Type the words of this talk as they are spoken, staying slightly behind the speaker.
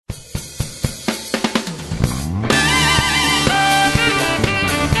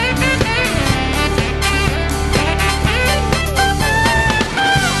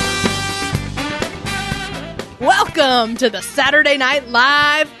Welcome to the Saturday Night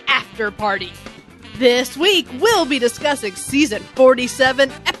Live After Party. This week, we'll be discussing Season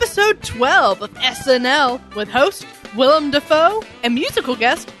 47, Episode 12 of SNL with host Willem Dafoe and musical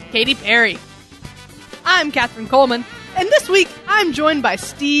guest Katy Perry. I'm Catherine Coleman, and this week I'm joined by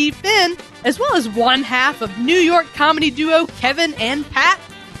Steve Finn, as well as one half of New York comedy duo Kevin and Pat,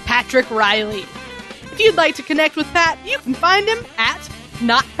 Patrick Riley. If you'd like to connect with Pat, you can find him at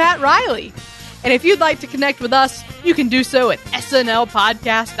Not Pat Riley. And if you'd like to connect with us, you can do so at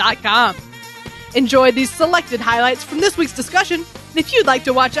snlpodcast.com. Enjoy these selected highlights from this week's discussion. And if you'd like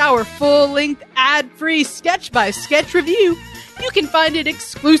to watch our full-length, ad-free sketch-by-sketch review, you can find it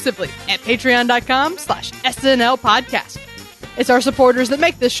exclusively at patreon.com/snlpodcast. It's our supporters that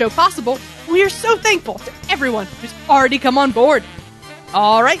make this show possible. We are so thankful to everyone who's already come on board.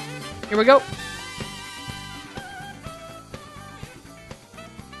 All right, here we go.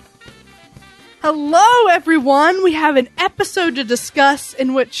 Hello, everyone. We have an episode to discuss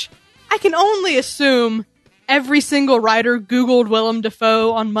in which I can only assume every single writer Googled Willem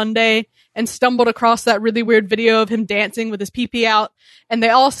Dafoe on Monday and stumbled across that really weird video of him dancing with his pee-pee out. And they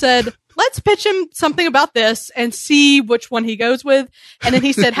all said, let's pitch him something about this and see which one he goes with. And then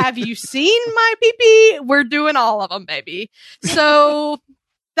he said, have you seen my pee-pee? We're doing all of them, baby. So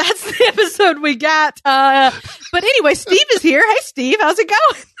that's the episode we got. But anyway, Steve is here. Hey, Steve, how's it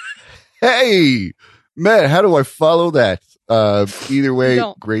going? Hey, man, how do I follow that? Either way,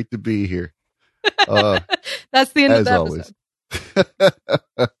 great to be here. That's the end of the episode.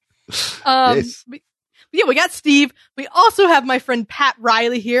 Yes. Yeah, we got Steve. We also have my friend Pat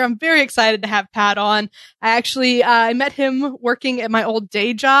Riley here. I'm very excited to have Pat on. I met him working at my old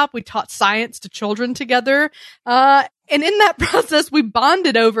day job. We taught science to children together. And in that process, we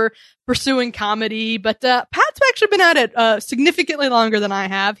bonded over pursuing comedy. But Pat's actually been at it significantly longer than I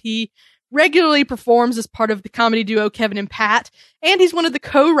have. He regularly performs as part of the comedy duo Kevin and Pat, and he's one of the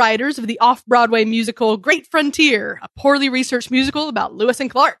co-writers of the off-Broadway musical Great Frontier, a poorly researched musical about Lewis and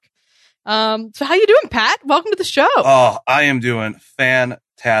Clark. So how you doing, Pat? Welcome to the show. Oh, I am doing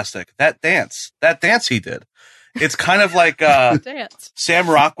fantastic. That dance he did. It's kind of like Sam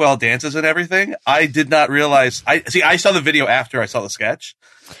Rockwell dances and everything. I did not realize. I saw the video after I saw the sketch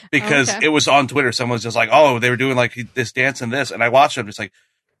because it was on Twitter. Someone was just like, "Oh, they were doing like this dance and this," and I watched it. I'm just like,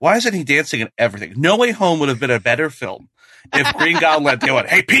 why isn't he dancing in everything? No Way Home would have been a better film if Green Goblin they went,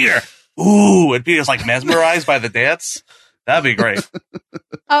 "Hey, Peter," ooh, and Peter's like mesmerized by the dance. That'd be great.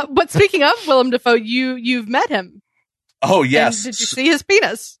 But speaking of Willem Dafoe, you've met him. Oh yes. And did you see his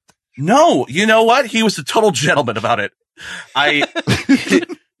penis? No, you know what? He was a total gentleman about it.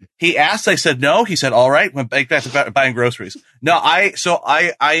 He asked, I said no. He said, all right. Went back to buying groceries. No, I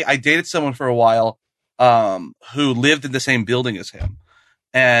dated someone for a while, who lived in the same building as him.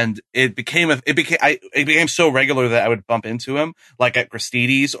 And it became so regular that I would bump into him, like at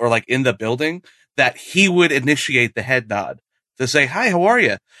Christie's or like in the building, that he would initiate the head nod to say, hi, how are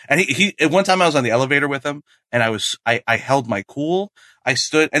you? And he one time I was on the elevator with him and I held my cool. I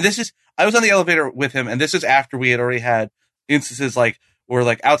stood, and I was on the elevator with him, and this is after we had already had instances like we're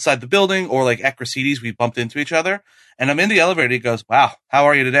like outside the building or like at Christie's, we bumped into each other, and I'm in the elevator. He goes, wow, how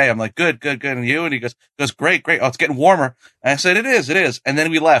are you today? I'm like, good. And you? And he goes, great. Oh, it's getting warmer. And I said, it is. And then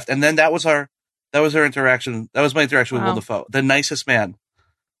we left. And then that was our interaction. That was my interaction with Will Dafoe, the nicest man,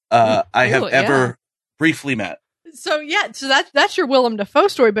 I have ever briefly met. So that's your Willem Dafoe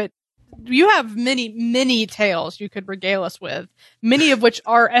story, but you have many tales you could regale us with, many of which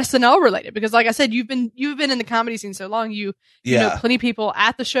are SNL related. Because, like I said, you've been in the comedy scene so long, you know plenty of people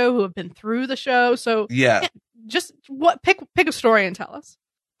at the show who have been through the show. So just pick a story and tell us.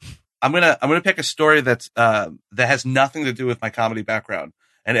 I'm gonna pick a story that has nothing to do with my comedy background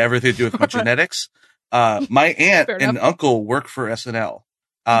and everything to do with my genetics. My aunt and uncle work for SNL.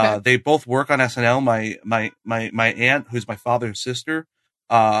 They both work on SNL. My aunt, who's my father's sister,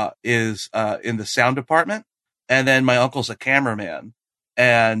 is in the sound department, and then my uncle's a cameraman.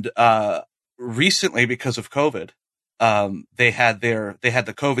 And recently, because of COVID, they had the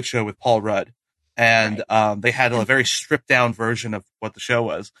COVID show with Paul Rudd, and they had a very stripped down version of what the show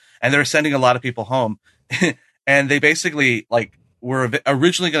was, and they were sending a lot of people home. And they basically were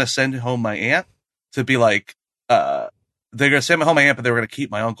originally going to send home my aunt to be like, they're going to send home my aunt, but they were going to keep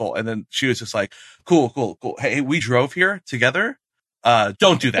my uncle. And then she was just like, cool. Hey, we drove here together.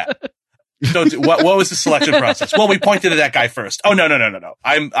 Don't do that. What was the selection process? Well, we pointed to that guy first. Oh, no.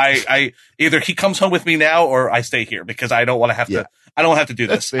 I either he comes home with me now or I stay here because I don't want to have to, I don't have to do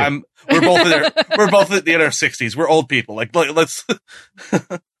this. We're both in our 60s. We're old people. Let's.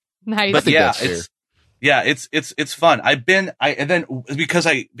 Nice. But it's fun.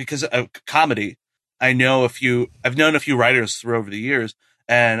 Because of comedy, I've known a few writers through over the years.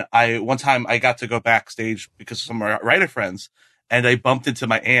 And one time I got to go backstage because of some of my writer friends, and I bumped into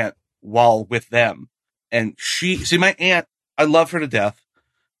my aunt while with them. And my aunt, I love her to death.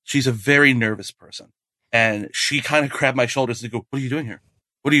 She's a very nervous person. And she kind of grabbed my shoulders and go, "What are you doing here?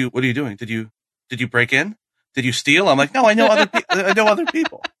 What are you doing? Did you break in? Did you steal?" I'm like, "No, I know other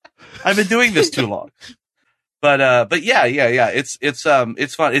people. I've been doing this too long." But yeah. It's fun.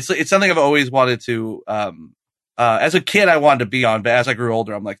 It's something I've always wanted to, as a kid, I wanted to be on, but as I grew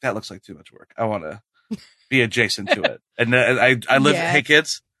older, I'm like, that looks like too much work. I want to be adjacent to it. And I live, hey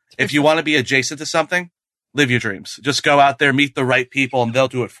kids, if you want to be adjacent to something, live your dreams. Just go out there, meet the right people, and they'll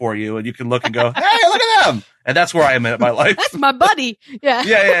do it for you. And you can look and go, "Hey, look at them." And that's where I am in my life. That's my buddy. Yeah.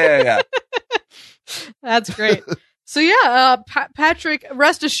 Yeah. That's great. So yeah, Patrick,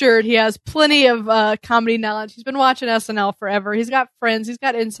 rest assured, he has plenty of comedy knowledge. He's been watching SNL forever. He's got friends. He's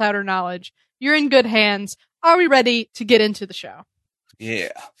got insider knowledge. You're in good hands. Are we ready to get into the show?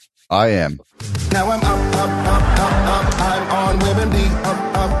 Yeah. I am. Now I'm up. I'm on WebMD.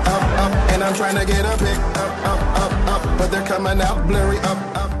 Up. And I'm trying to get a pic. Up. But they're coming out blurry.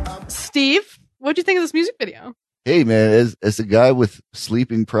 Up. Steve, what do you think of this music video? Hey man, as a guy with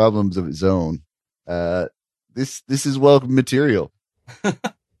sleeping problems of his own, this is welcome material.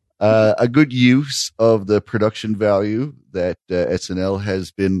 A good use of the production value that SNL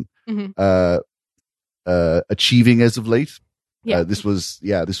has been achieving as of late. Yeah. This was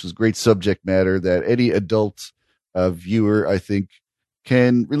great subject matter that any adult viewer, I think,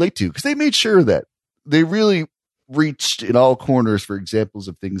 can relate to, because they made sure that they really reached in all corners for examples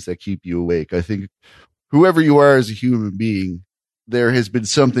of things that keep you awake. I think whoever you are as a human being, there has been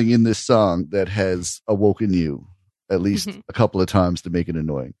something in this song that has awoken you at least a couple of times to make it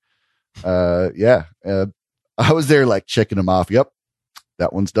annoying. I was there like checking them off. Yep.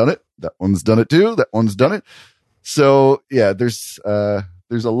 That one's done it. That one's done it too. That one's done it. So yeah, there's a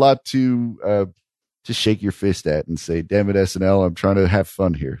lot to shake your fist at and say, "Damn it, SNL, I'm trying to have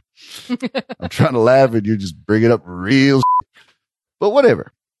fun here. I'm trying to laugh and you're just bringing up real shit." But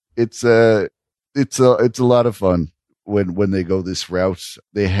whatever. It's a lot of fun when they go this route.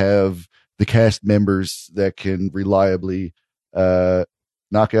 They have the cast members that can reliably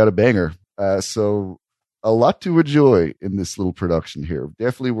knock out a banger. So a lot to enjoy in this little production here.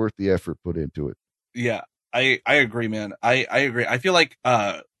 Definitely worth the effort put into it. Yeah, I agree, man. I agree. I feel like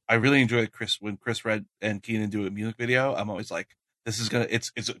I really enjoy when Chris Red and Keenan do a music video. I'm always like, it's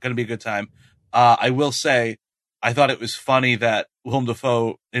gonna be a good time. I will say, I thought it was funny that Willem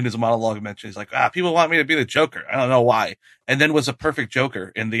Dafoe in his monologue mentioned, he's like, people want me to be the Joker. I don't know why. And then was a perfect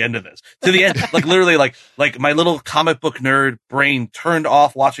Joker in the end of this. To the end, like literally like my little comic book nerd brain turned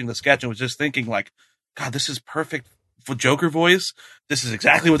off watching the sketch and was just thinking like, God, this is perfect for Joker voice. This is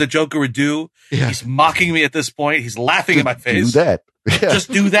exactly what the Joker would do. Yeah. He's mocking me at this point. He's laughing in my face. Do that. Yeah.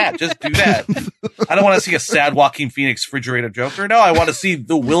 Just do that. I don't want to see a sad Joaquin Phoenix refrigerator Joker. No, I want to see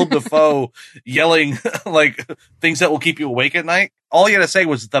the Will Dafoe yelling like things that will keep you awake at night. All you had to say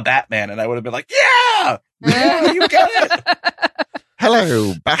was the Batman, and I would have been like, yeah, you got it.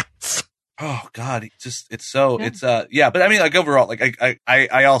 Hello, bats. Oh God, but I mean, like overall, like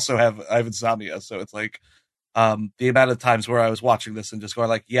I also have insomnia, so it's like the amount of times where I was watching this and just going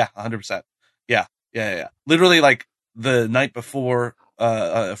like, yeah, 100%, yeah. Literally, like the night before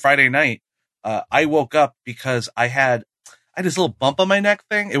Friday night, I woke up because I had this little bump on my neck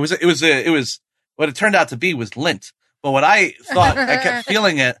thing. It was what it turned out to be was lint, but what I thought, I kept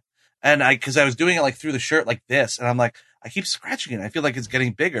feeling it, and because I was doing it like through the shirt like this, and I'm like, I keep scratching it. I feel like it's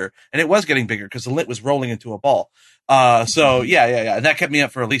getting bigger, and it was getting bigger because the lint was rolling into a ball. So yeah. And that kept me up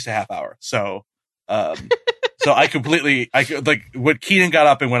for at least a half hour. So, so I could like when Keenan got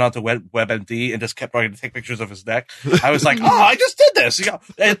up and went on to WebMD and just kept trying to take pictures of his neck. I was like, oh, I just did this. You know,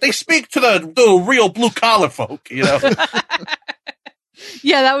 they speak to the real blue collar folk, you know?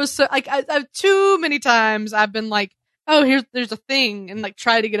 Yeah, that was so, like, I've too many times I've been like, oh, there's a thing, and like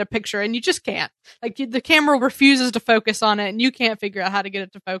try to get a picture, and you just can't. Like the camera refuses to focus on it, and you can't figure out how to get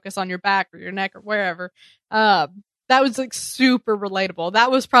it to focus on your back or your neck or wherever. That was like super relatable. That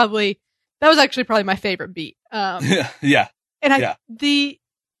was actually probably my favorite beat. Yeah. And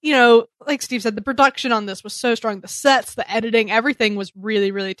you know, like Steve said, the production on this was so strong. The sets, the editing, everything was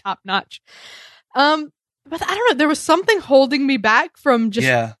really, really top notch. But I don't know, there was something holding me back from just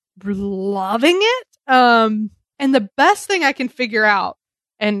loving it. And the best thing I can figure out,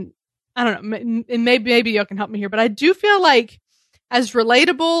 and I don't know, and maybe you can help me here, but I do feel like as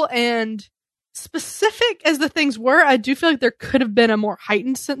relatable and specific as the things were, I do feel like there could have been a more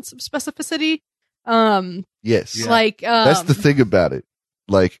heightened sense of specificity. Yes. Like, that's the thing about it.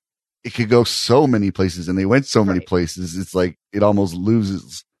 Like, it could go so many places, and they went so many places. It's like it almost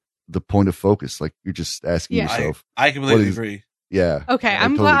loses the point of focus. Like you're just asking yourself. I completely agree. Yeah. Okay,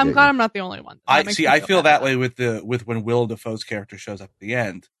 I'm glad I'm not the only one. I feel that way with when Willem Dafoe's character shows up at the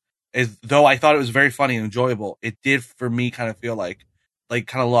end. Though I thought it was very funny and enjoyable, it did for me kind of feel like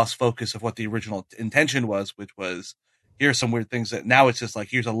kind of lost focus of what the original intention was, which was here's some weird things that now it's just like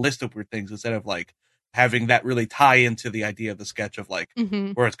here's a list of weird things instead of like having that really tie into the idea of the sketch of like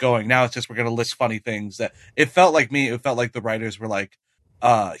where it's going. Now it's just we're gonna list funny things that it felt like the writers were like,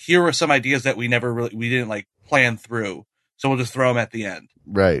 here are some ideas that we didn't like plan through. So we'll just throw them at the end.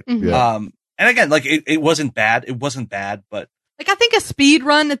 Right. Yeah. And again, like it wasn't bad. It wasn't bad, but like I think a speed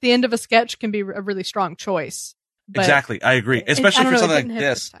run at the end of a sketch can be a really strong choice. Exactly. I agree. Especially for something like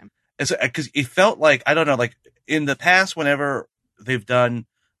this. It's because it felt like, I don't know, like in the past, whenever they've done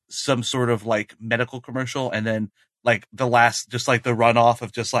some sort of like medical commercial and then like the last, just like the runoff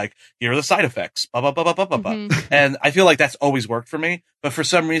of just like, here are the side effects, blah, blah, blah, blah, blah, blah. And I feel like that's always worked for me. But for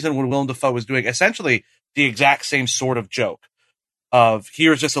some reason, when Willem Dafoe was doing essentially the exact same sort of joke of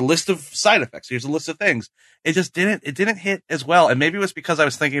here's just a list of side effects, here's a list of things, it didn't hit as well. And maybe it was because I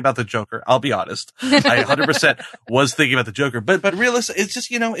was thinking about the Joker. I'll be honest. I 100% was thinking about the Joker, but realistic, it's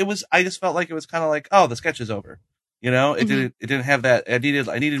just, I just felt like it was kind of like, oh, the sketch is over. It didn't have that. I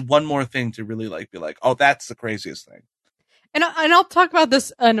needed one more thing to really like be like, oh, that's the craziest thing. And I'll talk about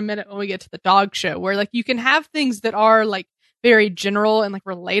this in a minute when we get to the dog show, where like you can have things that are like very general and like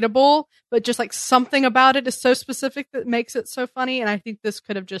relatable, but just like something about it is so specific that makes it so funny. And I think this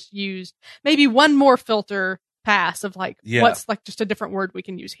could have just used maybe one more filter pass of like, what's like just a different word we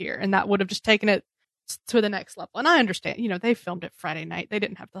can use here. And that would have just taken it to the next level. And I understand, they filmed it Friday night. They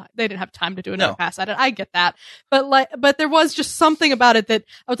didn't have time to do another pass at it. I get that. But there was just something about it that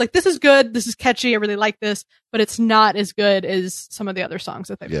I was like, this is good. This is catchy. I really like this, but it's not as good as some of the other songs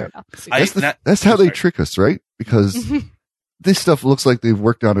that they've heard out this season. That's how they trick us, right? Because this stuff looks like they've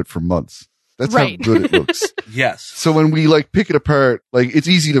worked on it for months. That's how good it looks. Yes. So when we like pick it apart, like it's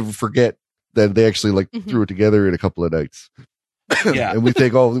easy to forget that they actually like threw it together in a couple of nights. Yeah. And we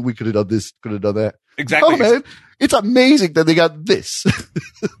think, oh, we could have done this, could have done that. Exactly. Oh man, it's amazing that they got this.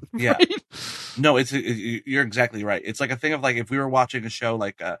 Yeah. No, you're exactly right. It's like a thing of like, if we were watching a show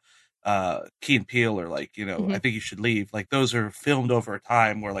like, Key and Peele or like, I Think You Should Leave, like those are filmed over a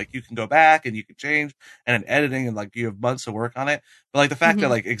time where like you can go back and you can change and in editing and like you have months to work on it. But like the fact that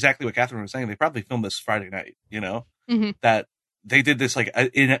like exactly what Catherine was saying, they probably filmed this Friday night, that they did this like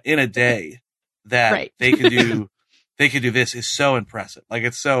in a day that they could do. They could do this is so impressive. Like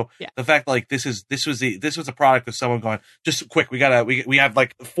it's so the fact like this was a product of someone going just quick. We have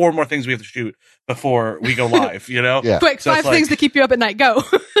like 4 more things we have to shoot before we go live. Quick, so 5 things to keep you up at night. Go.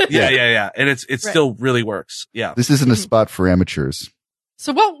 yeah. And it still really works. Yeah, this isn't a spot for amateurs.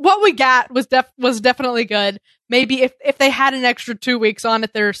 So what we got was definitely good. Maybe if they had an extra 2 weeks on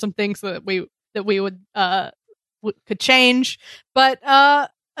it, there are some things that we would could change, but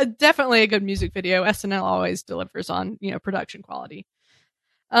definitely a good music video. SNL always delivers on, production quality.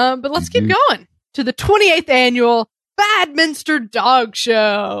 But let's keep going to the 28th annual Badminster Dog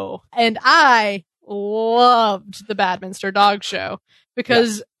Show. And I loved the Badminster Dog Show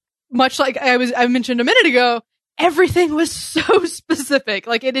because much like I mentioned a minute ago, everything was so specific.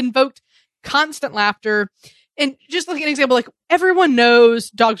 Like it invoked constant laughter. And just like an example, like everyone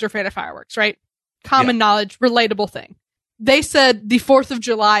knows dogs are afraid of fireworks, right? Common knowledge, relatable thing. They said the 4th of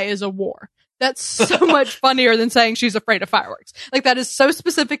July is a war. That's so much funnier than saying she's afraid of fireworks. Like that is so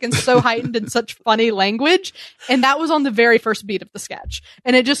specific and so heightened in such funny language. And that was on the very first beat of the sketch.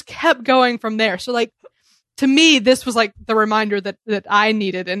 And it just kept going from there. So like, to me, this was like the reminder that I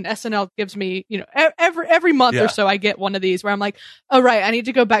needed. And SNL gives me, every month or so I get one of these where I'm like, oh, right, I need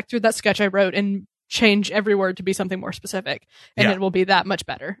to go back through that sketch I wrote and change every word to be something more specific. And it will be that much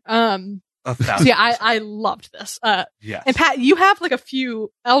better. So yeah, I loved this. Yes. And Pat, you have like a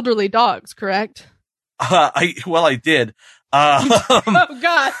few elderly dogs, correct? I did. Oh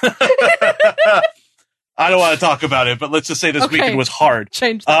God. I don't want to talk about it, but let's just say this weekend was hard.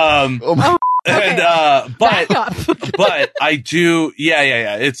 Change that. And, but I do,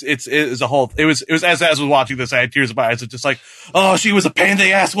 yeah. It was a whole, it was as I was watching this, I had tears in my eyes. It's just like, oh, she was a pain in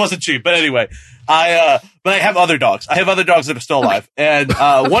the ass, wasn't she? But anyway, but I have other dogs. I have other dogs that are still alive. And,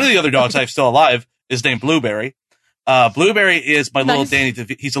 one of the other dogs I have still alive is named Blueberry. Blueberry is my little Danny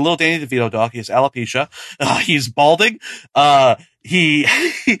DeVito. He's a little Danny DeVito dog. He has alopecia. He's balding. He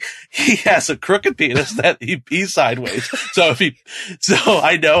has a crooked penis that he pees sideways. So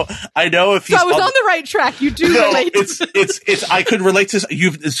I know if he's. So I was on the right track. You do relate. It's, I could relate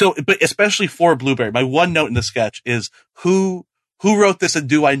to but especially for Blueberry. My one note in the sketch is who who wrote this and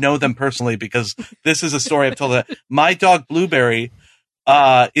do I know them personally? Because this is a story I've told. My dog Blueberry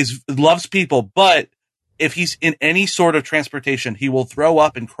loves people, but if he's in any sort of transportation, he will throw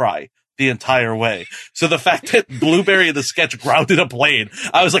up and cry the entire way. So the fact that Blueberry in the sketch grounded a plane,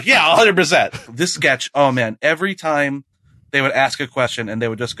 I was like, yeah, 100%. This sketch, oh man, every time they would ask a question and they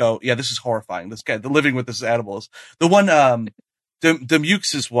would just go, yeah, this is horrifying. This guy, the living with this animal is the one, the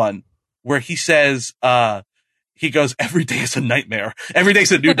Mukes' one where he says, he goes, every day is a nightmare. Every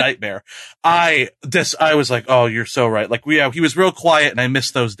day's a new nightmare. I was like, oh, you're so right. Like, he was real quiet and I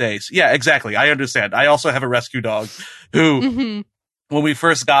missed those days. Yeah, exactly. I understand. I also have a rescue dog who, when we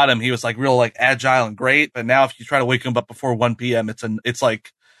first got him, he was like real, like agile and great. But now if you try to wake him up before 1 p.m., it's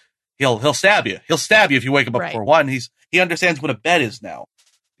like, he'll stab you. He'll stab you if you wake him up before 1. He understands what a bed is now,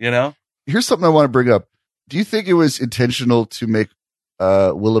 you know? Here's something I want to bring up. Do you think it was intentional to make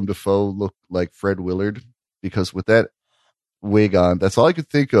Willem Dafoe look like Fred Willard? Because with that wig on, that's all I could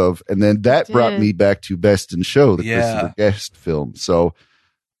think of. And then that brought me back to Best in Show, the Christopher Guest film. So,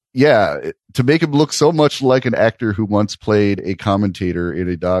 yeah, to make him look so much like an actor who once played a commentator in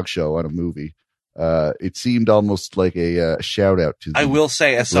a dog show on a movie, it seemed almost like a shout out to. I will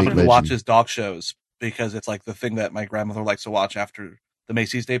say, as someone who watches dog shows, because it's like the thing that my grandmother likes to watch after the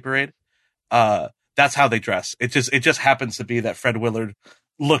Macy's Day Parade, that's how they dress. It just happens to be that Fred Willard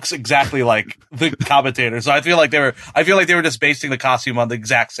looks exactly like the commentator. So I feel like they were just basing the costume on the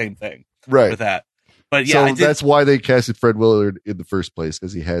exact same thing. Right. With that. But yeah, so that's why they casted Fred Willard in the first place,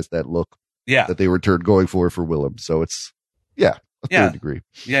 because he has that look that they were going for Willem. So it's a third degree.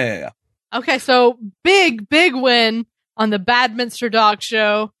 Yeah. Okay, so big win on the Badminster Dog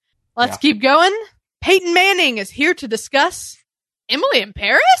Show. Let's keep going. Peyton Manning is here to discuss Emily in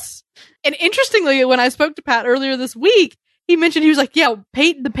Paris. And interestingly, when I spoke to Pat earlier this week, he mentioned, he was like, yeah,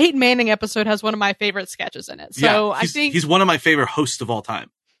 the Peyton Manning episode has one of my favorite sketches in it. So I think he's one of my favorite hosts of all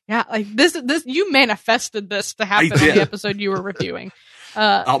time. Yeah, like this, you manifested this to happen in the episode you were reviewing.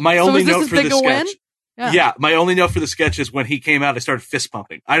 My only note for the sketch. Yeah, my only note for the sketch is when he came out, I started fist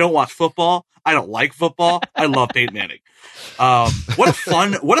pumping. I don't watch football. I don't like football. I love Peyton Manning. What a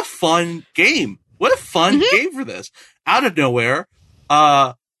fun game. What a fun game for this. Out of nowhere.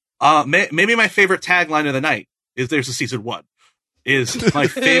 Maybe my favorite tagline of the night is "There's a season 1" is my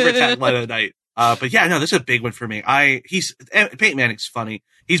favorite tagline of the night. But yeah, no, this is a big one for me. Peyton Manning's funny.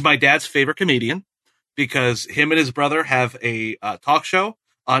 He's my dad's favorite comedian because him and his brother have a talk show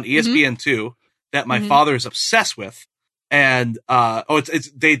on ESPN2 that my father is obsessed with. And,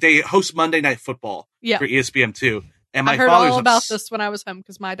 they host Monday Night Football for ESPN2. And my I heard father's all about this when I was home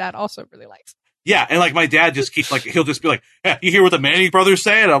because my dad also really likes it. Yeah, and like my dad just keeps like, he'll just be like, hey, you hear what the Manning brothers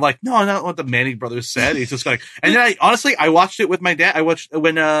say? And I'm like, no, not what the Manning brothers said. He's just like, and then I watched it with my dad. I watched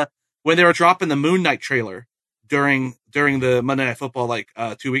when they were dropping the Moon Knight trailer during the Monday Night Football, like,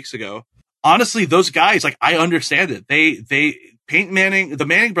 2 weeks ago. Honestly, those guys, like, I understand it. Peyton Manning, the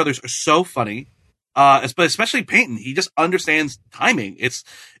Manning brothers are so funny. But especially Peyton, he just understands timing. It's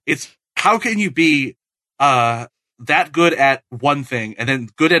how can you be, that good at one thing and then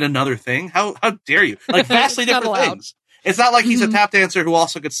good at another thing? How dare you? Like vastly different things. It's not like he's a tap dancer who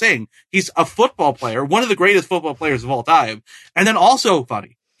also could sing. He's a football player, one of the greatest football players of all time, and then also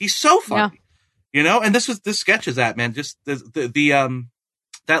funny. He's so funny, you know. And this sketch is that, man. Just the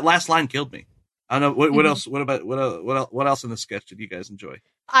that last line killed me. I don't know what else. What else in this sketch did you guys enjoy?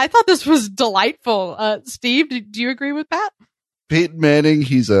 I thought this was delightful. Steve, do you agree with Pat? Peyton Manning,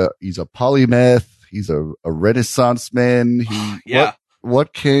 he's a polymath. He's a Renaissance man.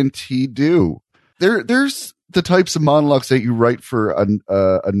 What can't he do? There's the types of monologues that you write for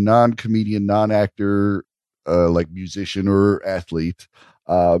a non-comedian, non-actor, like musician or athlete.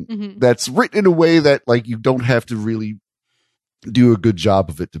 That's written in a way that like you don't have to really do a good job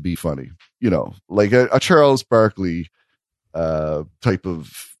of it to be funny. You know, like a Charles Barkley type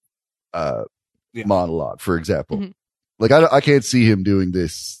of monologue, for example. Like I can't see him doing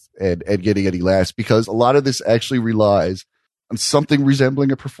this and getting any laughs because a lot of this actually relies on something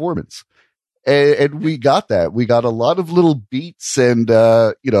resembling a performance. And we got that. We got a lot of little beats and,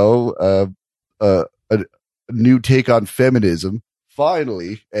 a new take on feminism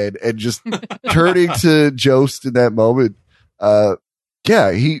finally, and just turning to Jost in that moment. I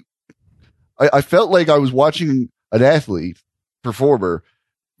felt like I was watching an athlete performer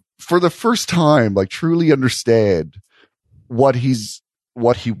for the first time, like truly understand what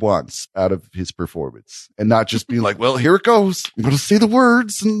he wants out of his performance and not just being like, well, here it goes. I'm going to say the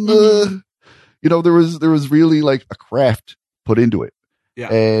words. And, there was really like a craft put into it. Yeah.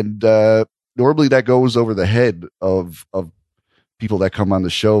 And, normally that goes over the head of people that come on the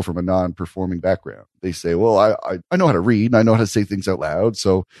show from a non-performing background. They say, well, I know how to read and I know how to say things out loud.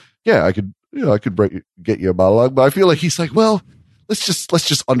 So yeah, I could get you a monologue, but I feel like he's like, well, let's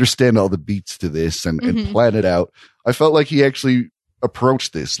just understand all the beats to this and plan it out. I felt like he actually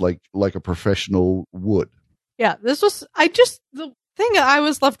approached this like a professional would. Yeah, the thing I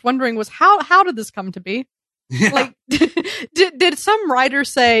was left wondering was how did this come to be? Yeah. Like, did some writer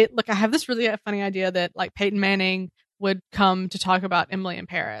say, look, I have this really funny idea that like Peyton Manning would come to talk about Emily in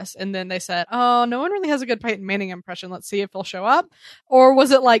Paris. And then they said, oh, no one really has a good Peyton Manning impression. Let's see if he'll show up. Or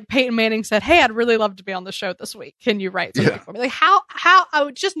was it like Peyton Manning said, hey, I'd really love to be on the show this week. Can you write something for me? Like how I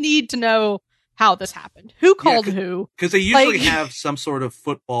would just need to know how this happened. Who called who? Because they usually have some sort of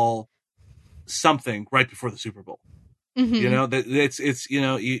football something right before the Super Bowl. Mm-hmm. You know, that's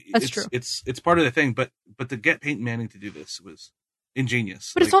true. It's part of the thing, but to get Peyton Manning to do this was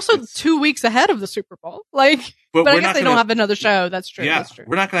ingenious. But it's also 2 weeks ahead of the Super Bowl. Like, but I guess they don't have another show. That's true. Yeah, that's true.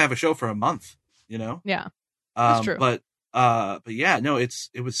 We're not going to have a show for a month, you know? Yeah. That's true. But yeah, no, it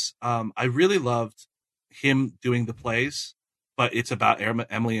was, I really loved him doing the plays, but it's about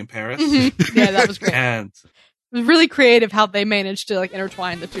Emily in Paris. Mm-hmm. Yeah, that was great. And it was really creative how they managed to like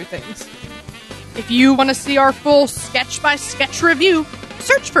intertwine the two things. If you want to see our full sketch by sketch review,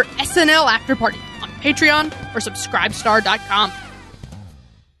 search for SNL After Party on Patreon or subscribestar.com.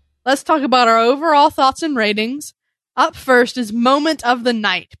 Let's talk about our overall thoughts and ratings. Up first is Moment of the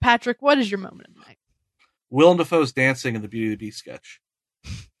Night. Patrick, what is your moment of the night? Willem Dafoe's dancing in the Beauty and the Beast sketch.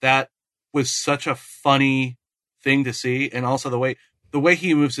 That was such a funny thing to see, and also the way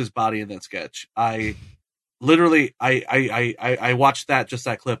he moves his body in that sketch. I watched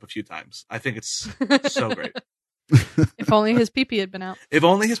that clip a few times. I think it's so great. If only his pee-pee had been out. If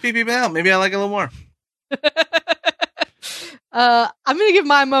only his pee-pee had been out. Maybe I like it a little more. I'm going to give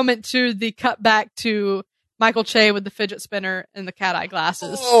my moment to the cut back to Michael Che with the fidget spinner and the cat eye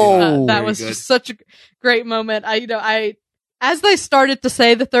glasses. That was just such a great moment. As they started to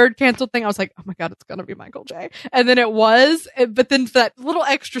say the third canceled thing, I was like, oh my God, it's going to be Michael Che. And then it was, but then that little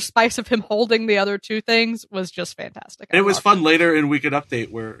extra spice of him holding the other two things was just fantastic. It was fun later in Weekend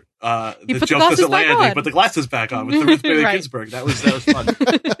Update where the joke doesn't land. They put the glasses back on with the Ruth Bader Ginsburg. That was fun.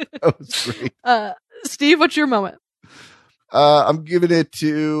 That was great. Steve, what's your moment? I'm giving it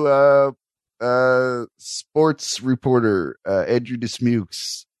to sports reporter Andrew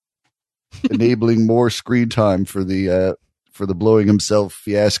Dismukes, enabling more screen time for the blowing himself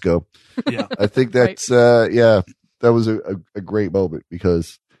fiasco. Yeah, I think that's that was a great moment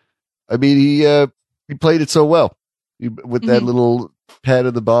because I mean he played it so well with that little pat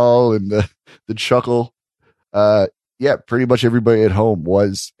of the ball and the chuckle. Pretty much everybody at home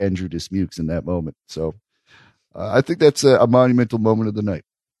was Andrew Dismukes in that moment. So I think that's a monumental moment of the night.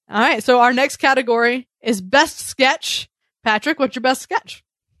 All right. So our next category is best sketch. Patrick, what's your best sketch?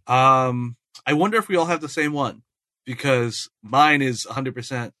 I wonder if we all have the same one because mine is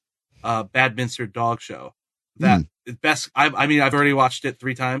 100% Badminster Dog Show. That best. I mean, I've already watched it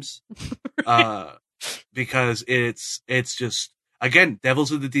 3 times because it's just, again,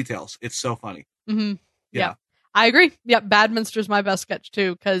 devil's in the details. It's so funny. Mm-hmm. Yeah, I agree. Yep. Badminster's my best sketch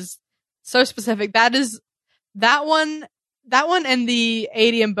too. Cause so specific. That one and the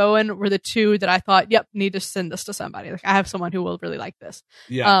 80 and Bowen were the two that I thought, need to send this to somebody. Like I have someone who will really like this.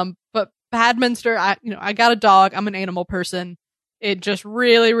 Yeah. But Badminster, I got a dog. I'm an animal person. It just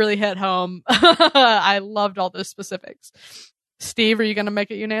really, really hit home. I loved all those specifics. Steve, are you going to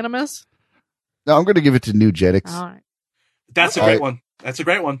make it unanimous? No, I'm going to give it to Nugetics. All right. That's a great one. That's a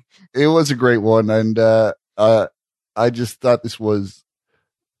great one. It was a great one. And, I just thought this was,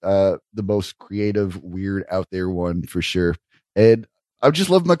 the most creative, weird, out there one for sure. And I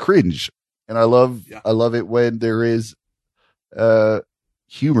just love my cringe, and I love it when there is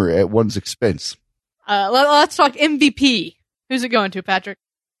humor at one's expense. Let's talk MVP. Who's it going to, Patrick?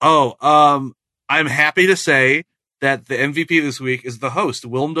 I'm happy to say that the MVP this week is the host,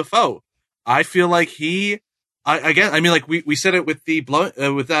 Willem Dafoe. I feel like we said it with the Beauty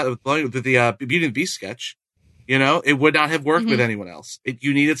and the Beast sketch. You know, it would not have worked with anyone else.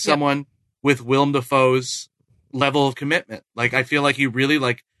 You needed someone with Willem Dafoe's level of commitment. Like, I feel like he really,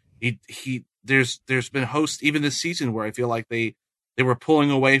 like, there's been hosts even this season where I feel like they were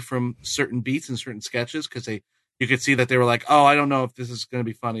pulling away from certain beats and certain sketches because you could see that they were like, oh, I don't know if this is going to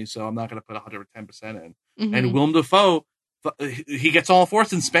be funny, so I'm not going to put 110% in. Mm-hmm. And Willem Dafoe, he gets all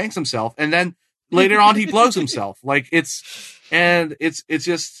fourths and spanks himself, and then later on he blows himself. Like, it's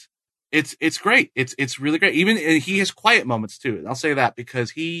just. It's great. It's really great. Even he has quiet moments too. And I'll say that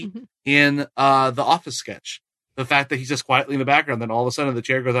because in the Office sketch, the fact that he's just quietly in the background, then all of a sudden the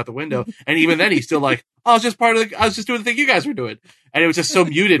chair goes out the window, and even then he's still like, "Oh, I was just doing the thing you guys were doing," and it was just so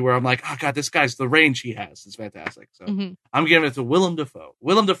muted. Where I'm like, "Oh God, this guy's the range he has is fantastic." So I'm giving it to Willem Dafoe,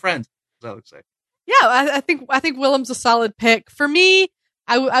 Willem the friend, as I would say. Yeah, I think Willem's a solid pick for me.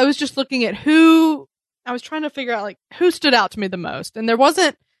 I was just looking at who I was trying to figure out, like, who stood out to me the most, and there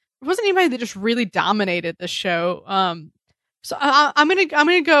wasn't anybody that just really dominated the show. So I'm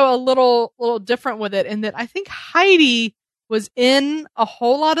gonna go a little different with it, in that I think Heidi was in a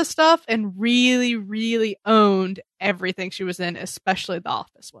whole lot of stuff and really, really owned everything she was in, especially the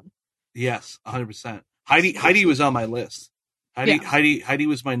Office one. Yes, 100%. Heidi was on my list. Heidi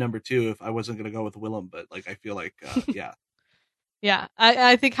was my number 2 if I wasn't gonna go with Willem, but like I feel like yeah. Yeah,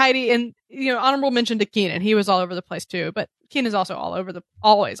 I think Heidi, and honorable mention to Keenan. He was all over the place too, but Keenan's also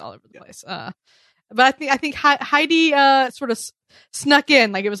always all over the place. But I think Heidi sort of snuck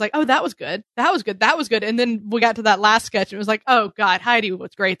in, like it was like, oh, that was good, and then we got to that last sketch and it was like, oh God, Heidi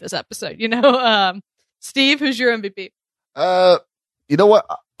was great this episode. Steve, who's your MVP? You know what?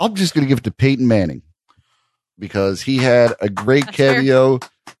 I'm just gonna give it to Peyton Manning because he had a great cameo.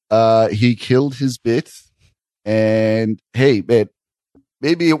 He killed his bit, and hey, man,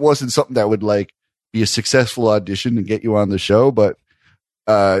 maybe it wasn't something that would like be a successful audition and get you on the show, but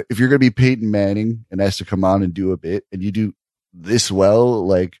if you're going to be Peyton Manning and has to come on and do a bit and you do this well,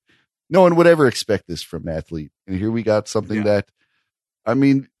 like no one would ever expect this from an athlete. And here we got something that, I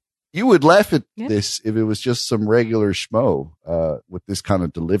mean, you would laugh at this if it was just some regular schmo with this kind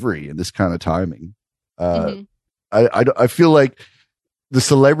of delivery and this kind of timing. I feel like the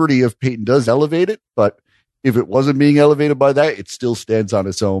celebrity of Peyton does elevate it, but if it wasn't being elevated by that, it still stands on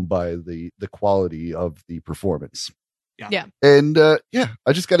its own by the quality of the performance. Yeah. And I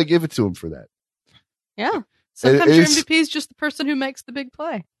just got to give it to him for that. Yeah. Sometimes your MVP is just the person who makes the big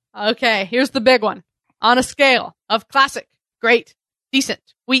play. Okay, here's the big one. On a scale of classic, great, decent,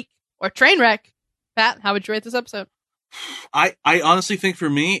 weak, or train wreck, Pat, how would you rate this episode? I honestly think for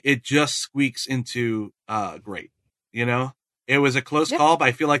me, it just squeaks into great. It was a close call, but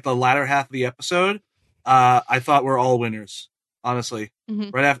I feel like the latter half of the episode, I thought we're all winners, honestly.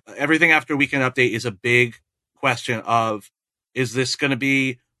 Right after everything after Weekend Update is a big question of, is this going to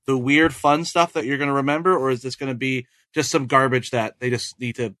be the weird fun stuff that you're going to remember, or is this going to be just some garbage that they just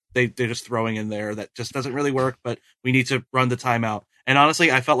need to they're just throwing in there that just doesn't really work, but we need to run the timeout? And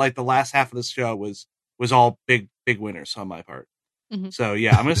honestly, I felt like the last half of this show was all big winners on my part. So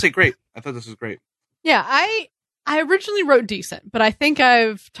yeah, I'm going to say great. I thought this was great. Yeah, I originally wrote decent, but I think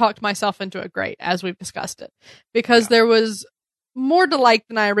I've talked myself into a great as we've discussed it, because there was more delight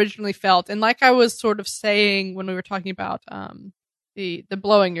than I originally felt. And like I was sort of saying when we were talking about the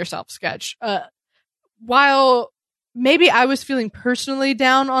blowing yourself sketch, while maybe I was feeling personally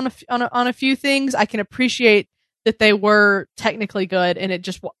down on a few things, I can appreciate that they were technically good, and it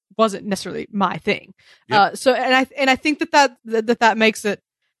just wasn't necessarily my thing. So I think that makes it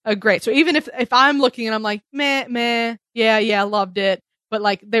great. So even if I'm looking and I'm like, meh, yeah, loved it, but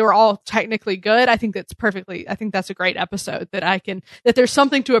like they were all technically good, I think that's a great episode that there's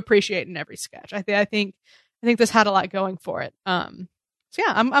something to appreciate in every sketch. I think this had a lot going for it. So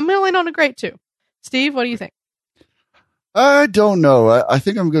yeah, I'm going on a great too. Steve, what do you think? I don't know. I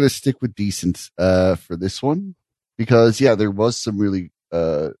think I'm going to stick with decent for this one, because there was some really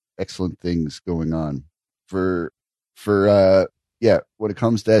excellent things going on for when it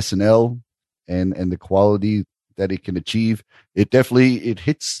comes to SNL and the quality that it can achieve. It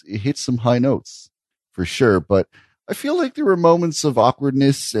hits some high notes for sure, but I feel like there were moments of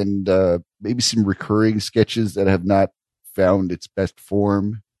awkwardness and maybe some recurring sketches that have not found its best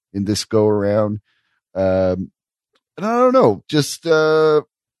form in this go around. And I don't know, just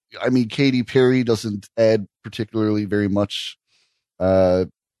Katy Perry doesn't add particularly very much to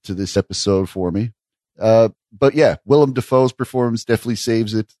this episode for me. But yeah, Willem Dafoe's performance definitely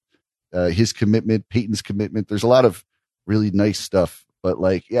saves it. His commitment, Peyton's commitment. There's a lot of really nice stuff, but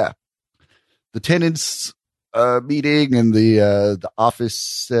the tenants meeting and the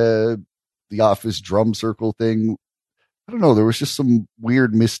office drum circle thing. I don't know. There was just some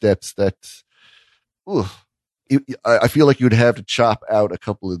weird missteps that, I feel like you'd have to chop out a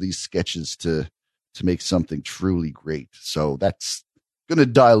couple of these sketches to make something truly great. So that's going to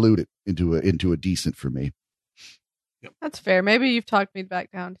dilute it into a decent for me. Yep. That's fair. Maybe you've talked me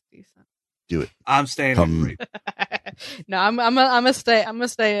back down to decent. Do it. I'm staying at great. No, I'm gonna stay. I'm gonna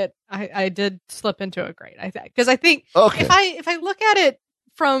stay at. I did slip into a great. Because I think if I look at it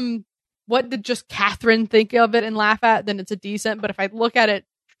from what did just Catherine think of it and laugh at, then it's a decent. But if I look at it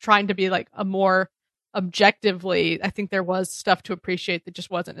trying to be like a more objectively, I think there was stuff to appreciate that just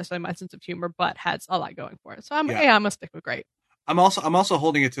wasn't necessarily my sense of humor, but had a lot going for it. So I'm gonna stick with great. I'm also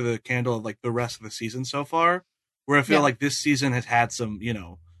holding it to the candle of like the rest of the season so far, where I feel like this season has had some,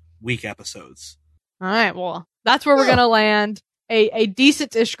 weak episodes. All right, well, that's where we're gonna land. A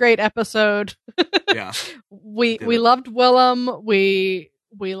decent-ish great episode. Yeah, we loved Willem. We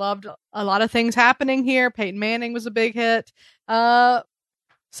loved a lot of things happening here. Peyton Manning was a big hit. Solid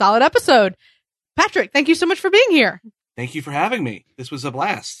episode. Patrick, thank you so much for being here. Thank you for having me. This was a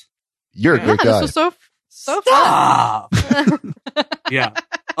blast. You're a great guy. This was so fun. Yeah.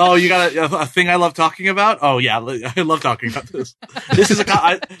 Oh, you got a thing I love talking about? Oh, yeah. I love talking about this. This is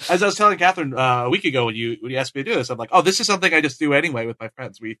as I was telling Catherine a week ago when you asked me to do this, I'm like, oh, this is something I just do anyway with my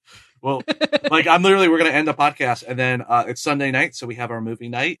friends. We're going to end the podcast and then it's Sunday night. So we have our movie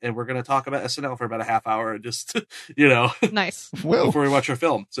night and we're going to talk about SNL for about a half hour just, nice. Well, before we watch our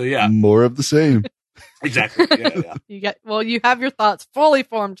film. So yeah. More of the same. Exactly. Yeah. You have your thoughts fully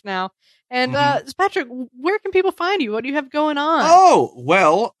formed now. And Patrick, where can people find you? What do you have going on? Oh,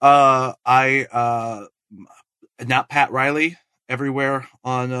 well, I not Pat Riley everywhere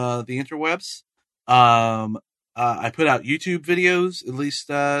on the interwebs. I put out YouTube videos at least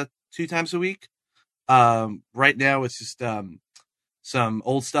 2 times a week. Right now it's just some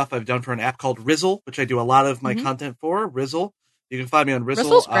old stuff I've done for an app called Rizzle, which I do a lot of my content for. Rizzle. You can find me on Rizzle.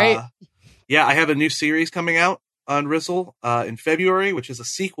 Rizzle's great. Yeah, I have a new series coming out on Rizzle in February, which is a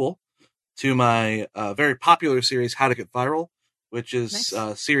sequel to my very popular series, How to Get Viral, which is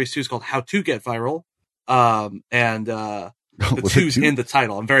series 2 is called How to Get Viral. And the 2's in the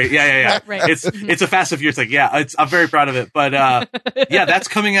title. I'm very, yeah. Right. It's a Fast and Furious thing. Yeah, I'm very proud of it. But yeah, that's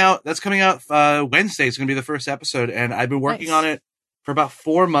coming out Wednesday. It's going to be the first episode. And I've been working on it for about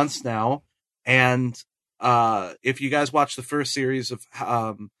 4 months now. And if you guys watch the first series of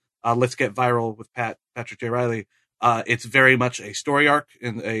Let's Get Viral with Patrick J. Riley, it's very much a story arc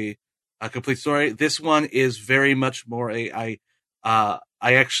and a complete story. This one is very much more I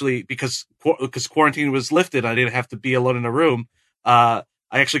actually, because quarantine was lifted, I didn't have to be alone in a room. I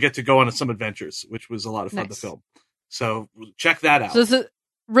actually get to go on some adventures, which was a lot of fun to film. So check that out. So is it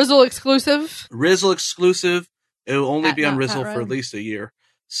Rizzle exclusive? Rizzle exclusive. It will only be on Rizzle for at least a year.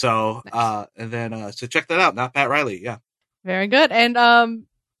 So, and then, so check that out. Not Pat Riley. Yeah. Very good. And,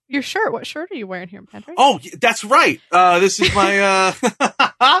 your shirt, what shirt are you wearing here, Patrick? Oh, that's right. This is my,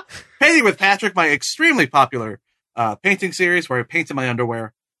 Painting with Patrick, my extremely popular, painting series where I paint in my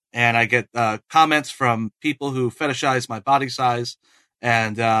underwear and I get, comments from people who fetishize my body size.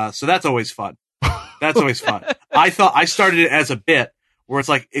 And, so that's always fun. That's always fun. I thought I started it as a bit where it's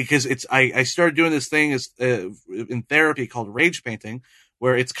like, because I started doing this thing in therapy called rage painting,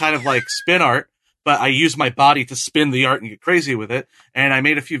 where it's kind of like spin art, but I use my body to spin the art and get crazy with it. And I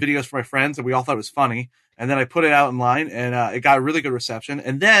made a few videos for my friends and we all thought it was funny. And then I put it out online and, it got a really good reception.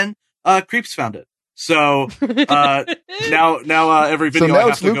 And then, Creeps found it. So, now every video so now I have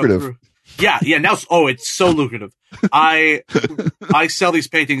it's to lucrative. go through. Yeah. Now, it's so lucrative. I sell these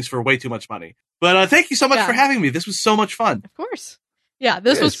paintings for way too much money, but, thank you so much for having me. This was so much fun. Of course. Yeah.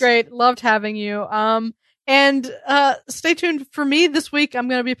 This was great. Loved having you. And stay tuned for me this week. I'm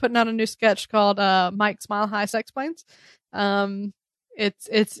going to be putting out a new sketch called Mike Smile High Sexplains.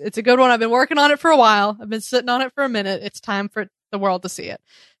 It's a good one. I've been working on it for a while. I've been sitting on it for a minute. It's time for the world to see it.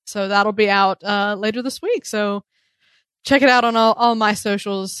 So that'll be out later this week. So check it out on all my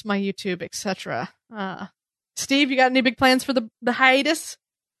socials, my YouTube, etc. Steve, you got any big plans for the hiatus?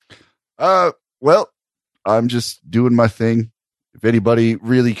 Well, I'm just doing my thing. If anybody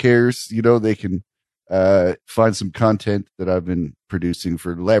really cares, they can find some content that I've been producing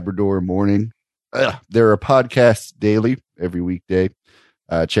for Labrador Morning. There are podcasts daily, every weekday.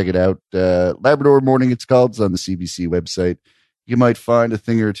 Check it out. Labrador Morning, it's called. It's on the CBC website. You might find a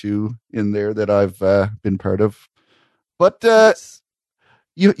thing or two in there that I've been part of. But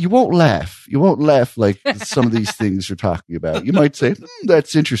you won't laugh. You won't laugh like some of these things you're talking about. You might say,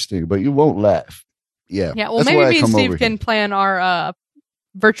 that's interesting, but you won't laugh. Yeah. Yeah, well, maybe me and Steve can plan our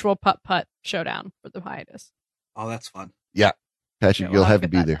virtual putt-putt showdown for the hiatus. Oh, that's fun. Yeah. Patrick, you'll have to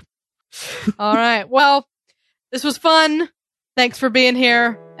be there. All right. Well, this was fun. Thanks for being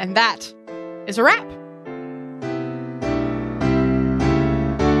here. And that is a wrap.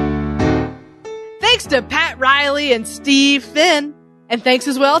 Thanks to Pat Riley and Steve Finn. And thanks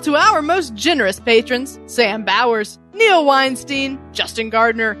as well to our most generous patrons, Sam Bowers, Neil Weinstein, Justin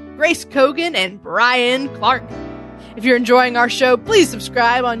Gardner, Grace Kogan, and Brian Clark. If you're enjoying our show, please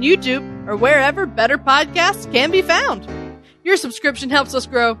subscribe on YouTube or wherever better podcasts can be found. Your subscription helps us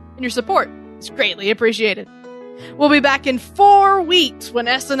grow, and your support is greatly appreciated. We'll be back in 4 weeks when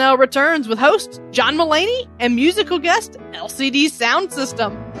SNL returns with host John Mulaney and musical guest LCD Sound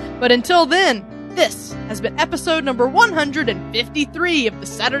System. But until then, this has been episode number 153 of the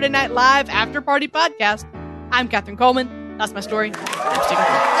Saturday Night Live After Party Podcast. I'm Catherine Coleman. That's my story. I'm sticking with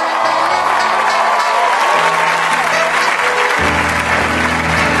it.